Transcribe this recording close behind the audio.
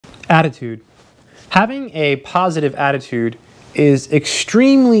Attitude. Having a positive attitude is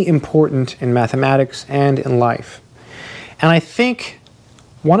extremely important in mathematics and in life. And I think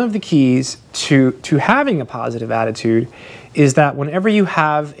one of the keys to having a positive attitude is that whenever you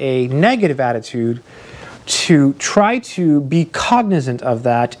have a negative attitude, to try to be cognizant of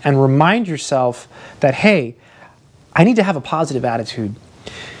that and remind yourself that, hey, I need to have a positive attitude.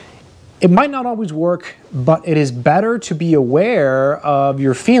 It might not always work, but it is better to be aware of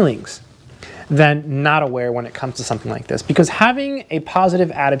your feelings than not aware when it comes to something like this, because having a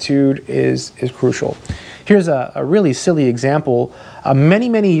positive attitude is crucial. Here's a really silly example.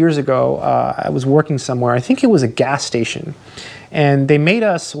 Many years ago, I was working somewhere, I think it was a gas station, and they made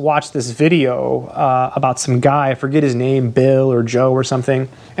us watch this video about some guy, I forget his name, Bill or Joe or something,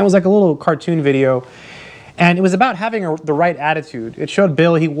 and it was like a little cartoon video. And it was about having the right attitude. It showed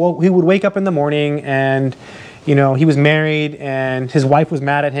Bill, he would wake up in the morning and, you know, he was married and his wife was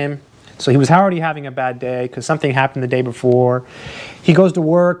mad at him. So he was already having a bad day because something happened the day before. He goes to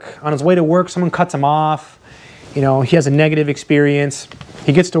work. On his way to work, someone cuts him off. You know, he has a negative experience.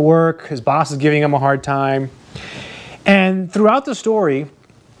 He gets to work. His boss is giving him a hard time. And throughout the story,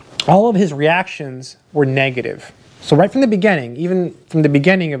 all of his reactions were negative. So right from the beginning, even from the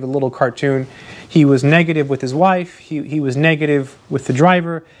beginning of the little cartoon, he was negative with his wife, he was negative with the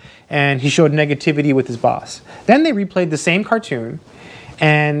driver, and he showed negativity with his boss. Then they replayed the same cartoon,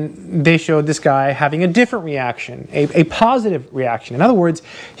 and they showed this guy having a different reaction, a positive reaction. In other words,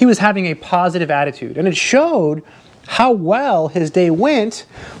 he was having a positive attitude, and it showed how well his day went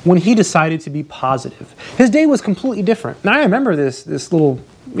when he decided to be positive. His day was completely different. Now I remember this little,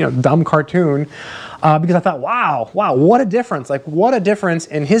 dumb cartoon because I thought, wow, what a difference. Like, what a difference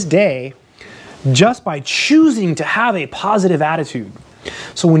in his day just by choosing to have a positive attitude.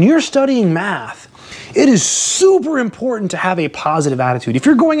 So when you're studying math, it is super important to have a positive attitude. If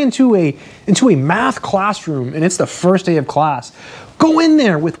you're going into a math classroom and it's the first day of class, go in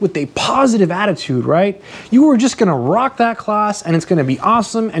there with a positive attitude, right? You are just gonna rock that class and it's gonna be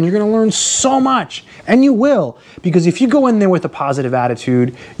awesome and you're gonna learn so much. And you will, because if you go in there with a positive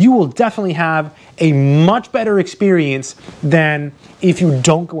attitude, you will definitely have a much better experience than if you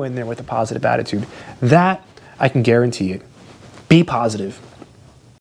don't go in there with a positive attitude. That I can guarantee it. Be positive.